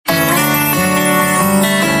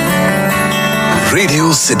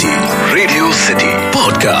Radio city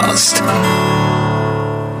podcast.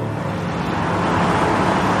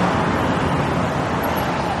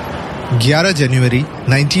 11 जनवरी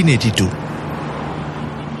 1982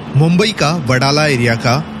 मुंबई का Wadala area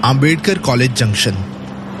का Ambedkar college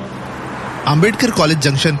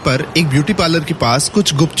junction पर एक ब्यूटी पार्लर के पास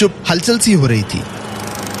कुछ गुपचुप हलचल सी हो रही थी।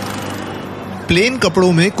 प्लेन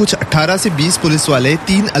कपड़ों में कुछ 18 से 20 पुलिस वाले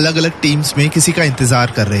 3 अलग अलग टीम्स में किसी का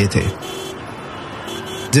इंतजार कर रहे थे।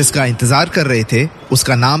 जिसका इंतजार कर रहे थे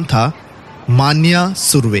उसका नाम था मान्या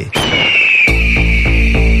सुर्वे।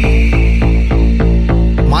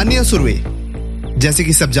 मान्या सुर्वे, जैसे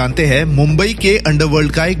कि सब जानते हैं, मुंबई के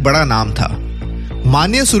अंडरवर्ल्ड का एक बड़ा नाम था।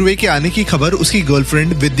 मान्या सुर्वे के आने की खबर उसकी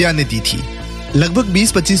गर्लफ्रेंड विद्या ने दी थी। लगभग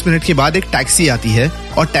 20-25 मिनट के बाद एक टैक्सी आती है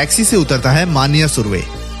और टैक्सी से उतरता है मान्या सुर्वे।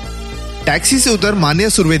 टैक्सी से उतर मान्या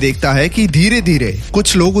सुर्वे देखता है कि धीरे धीरे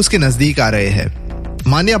कुछ लोग उसके नजदीक आ रहे हैं।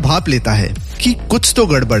 मान्या भाप लेता है कि कुछ तो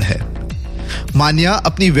गड़बड़ है। मान्या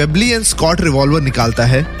अपनी वेबली एंड स्कॉट रिवॉल्वर निकालता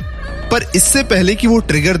है, पर इससे पहले कि वो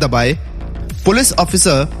ट्रिगर दबाए, पुलिस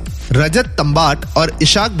ऑफिसर रजत तंबाट और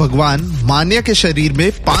इशाक भगवान मान्या के शरीर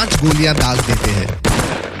में 5 गोलियां दाग देते हैं।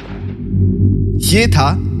 यह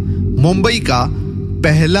था मुंबई का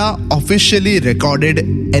पहला ऑफिशियली रिकॉर्डेड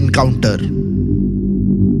एनकाउंटर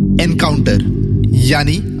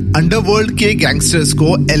यानी अंडरवर्ल्ड के गैंगस्टर्स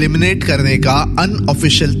को एलिमिनेट करने का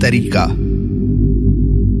अनऑफिशियल तरीका।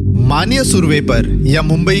 मान्या सुर्वे पर या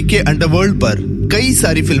मुंबई के अंडरवर्ल्ड पर कई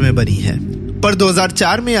सारी फिल्में बनी हैं, पर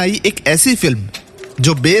 2004 में आई एक ऐसी फिल्म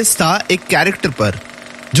जो बेस था एक कैरेक्टर पर,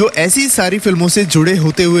 जो ऐसी सारी फिल्मों से जुड़े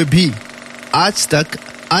होते हुए भी आज तक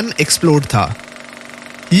अनएक्सप्लोर्ड था।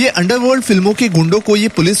 ये अंडरवर्ल्ड फिल्मों के गुंडों को ये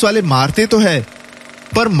पुलिस वाले मारते तो है,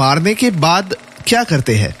 पर मारने के बाद क्या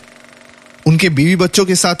करते हैं? उनके बीवी बच्चों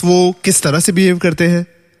के साथ वो किस तरह से बिहेव करते हैं?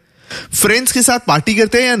 फ्रेंड्स के साथ पार्टी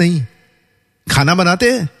करते हैं या नहीं? खाना बनाते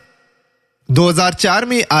हैं? 2004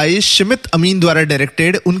 में आई शिमित अमीन द्वारा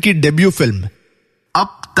डायरेक्टेड उनकी डेब्यू फिल्म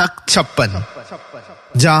अब तक छप्पन,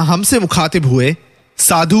 जहां हमसे मुखातिब हुए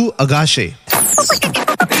साधु Agashe.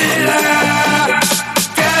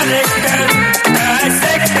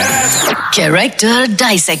 Character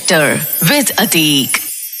dissector with Ateek.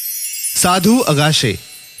 Sadhu Agashe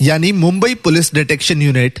यानी मुंबई पुलिस डिटेक्शन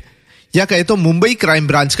यूनिट, या कहे तो मुंबई क्राइम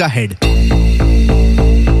ब्रांच का हेड।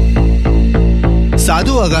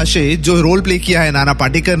 साधु अगाशे, जो रोल प्ले किया है नाना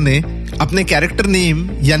पाटेकर ने, अपने कैरेक्टर नेम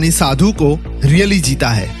यानी साधु को रियली जीता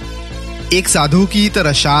है। एक साधु की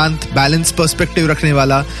तरह शांत, बैलेंस पर्सपेक्टिव रखने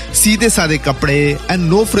वाला, सीधे साधे कपड़े एंड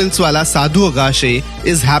नो फ्रिल्स वाला Sadhu Agashe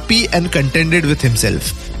is happy and contented with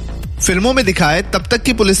himself. फिल्मों में दिखाए तब तक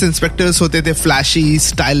के पुलिस इंस्पेक्टर्स होते थे flashy,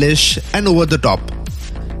 stylish and over the top,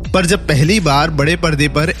 पर जब पहली बार बड़े पर्दे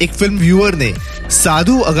पर एक फिल्म व्यूअर ने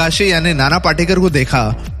साधु अगाशे यानी नाना पाटेकर को देखा,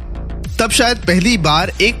 तब शायद पहली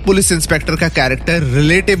बार एक पुलिस इंस्पेक्टर का कैरेक्टर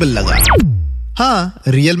रिलेटेबल लगा। हाँ,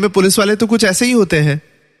 रियल में पुलिस वाले तो कुछ ऐसे ही होते हैं,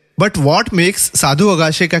 but what makes Sadhu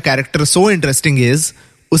Agashe का कैरेक्टर सो इंटरेस्टिंग इज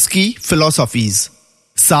उसकी philosophies.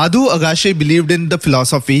 Sadhu Agashe believed in the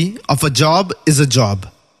philosophy of a job is a job.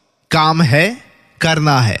 काम है,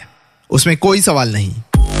 करना है, उसमें कोई सवाल नहीं।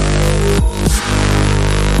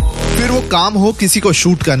 फिर वो काम हो किसी को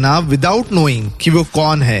शूट करना विदाउट नोइंग कि वो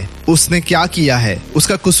कौन है, उसने क्या किया है,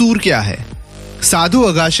 उसका कसूर क्या है। साधु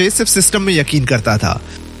अगाशे सिर्फ सिस्टम में यकीन करता था।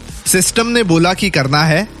 सिस्टम ने बोला कि करना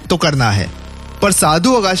है तो करना है। पर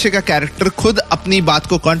साधु अगाशे का कैरेक्टर खुद अपनी बात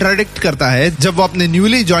को कॉन्ट्राडिक्ट करता है जब वो अपने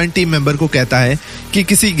न्यूली ज्वाइन टीम मेंबर को कहता है कि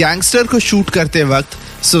किसी गैंगस्टर को शूट करते वक्त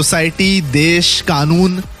सोसाइटी, देश,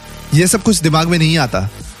 कानून, ये सब कुछ दिमाग में नहीं आता।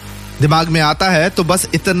 दिमाग में आता है तो बस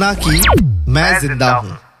इतना कि मैं जिंदा हूं,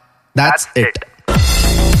 दैट्स इट।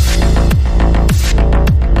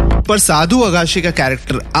 पर साधु अगाशे का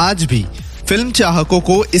कैरेक्टर आज भी फिल्म चाहकों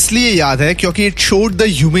को इसलिए याद है क्योंकि it showed the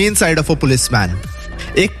humane side of a policeman.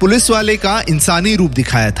 एक पुलिस वाले का इंसानी रूप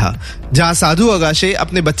दिखाया था, जहां साधु अगाशे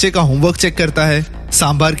अपने बच्चे का होमवर्क चेक करता है,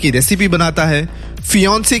 सांभर की रेसिपी बनाता है,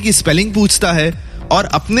 फियांसे की स्पेलिंग पूछता है और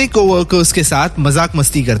अपने कोवर्कर्स के साथ मजाक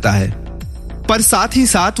मस्ती करता है। पर साथ ही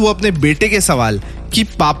साथ वो अपने बेटे के सवाल कि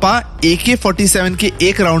पापा AK-47 के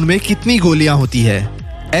एक राउंड में कितनी गोलियां होती है,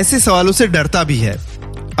 ऐसे सवालों से डरता भी है।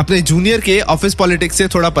 अपने जूनियर के ऑफिस पॉलिटिक्स से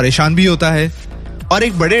थोड़ा परेशान भी होता है और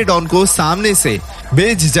एक बड़े डॉन को सामने से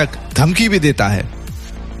बेझिझक धमकी भी देता है।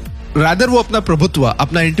 रादर वो अपना प्रभुत्व,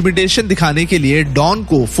 अपना इंटिमिडेशन दिखाने के लिए डॉन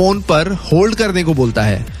को फोन पर होल्ड करने को बोलता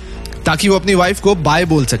है ताकि वो अपनी वाइफ को बाय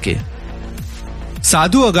बोल सके।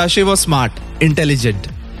 साधु अगाशे वो स्मार्ट, इंटेलिजेंट,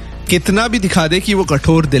 कितना भी दिखा दे कि वो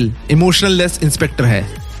कठोर दिल, इमोशनल लेस इंस्पेक्टर है,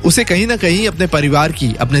 उसे कहीं ना कहीं अपने परिवार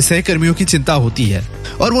की, अपने सहकर्मियों की चिंता होती है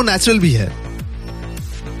और वो नेचुरल भी है।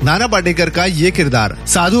 नाना पाटेकर का ये किरदार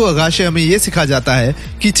साधु अगाशे हमें ये सिखा जाता है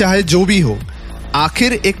कि चाहे जो भी हो,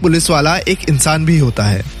 आखिर एक पुलिस वाला एक इंसान भी होता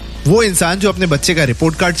है। वो इंसान जो अपने बच्चे का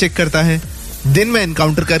रिपोर्ट कार्ड चेक करता है, दिन में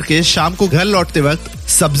एनकाउंटर करके शाम को घर लौटते वक्त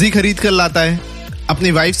सब्जी खरीद कर लाता है,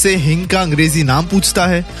 अपनी वाइफ से हिंग का अंग्रेजी नाम पूछता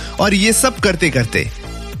है और ये सब करते करते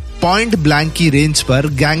पॉइंट ब्लैंक की रेंज पर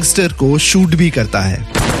गैंगस्टर को शूट भी करता है।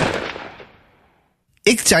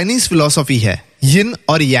 एक चाइनीज फिलॉसफी है यिन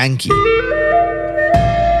और यांग की।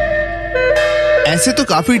 ऐसे तो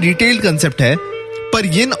काफी डिटेल्ड कंसेप्ट है, पर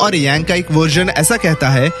यिन और यांग का एक वर्जन ऐसा कहता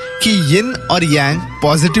है कि यिन और यांग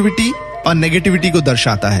पॉजिटिविटी और नेगेटिविटी को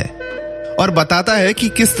दर्शाता है और बताता है कि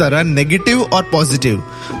किस तरह नेगेटिव और पॉजिटिव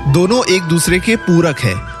दोनों एक दूसरे के पूरक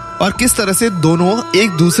है और किस तरह से दोनों एक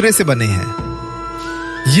दूसरे से बने हैं।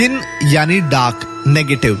 यिन यानी डार्क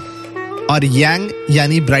नेगेटिव और यांग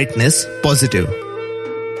यानी ब्राइटनेस पॉजिटिव।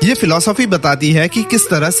 ये फिलॉसफी बताती है कि किस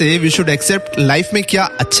तरह से वी शुड एक्सेप्ट लाइफ में क्या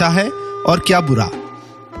अच्छा है और क्या बुरा।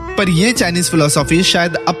 पर यह चाइनीज फिलॉसफी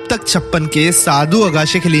शायद अब तक छप्पन के साधु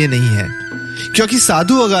अगाशे के लिए नहीं है, क्योंकि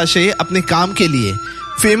साधु अगाशे अपने काम के लिए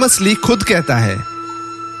फेमसली खुद कहता है,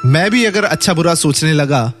 मैं भी अगर अच्छा बुरा सोचने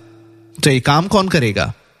लगा तो ये काम कौन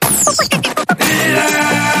करेगा।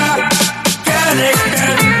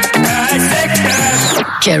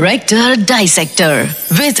 Character Dissector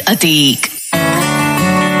with Ateek.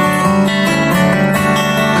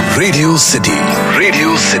 Radio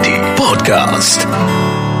city podcast.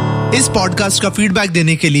 इस पॉडकास्ट का फीडबैक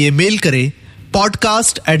देने के लिए मेल करें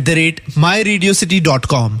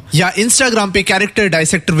podcast@myradiocity.com या इंस्टाग्राम पे कैरेक्टर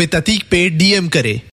डाइसेक्टर विद अतीक पे DM करें।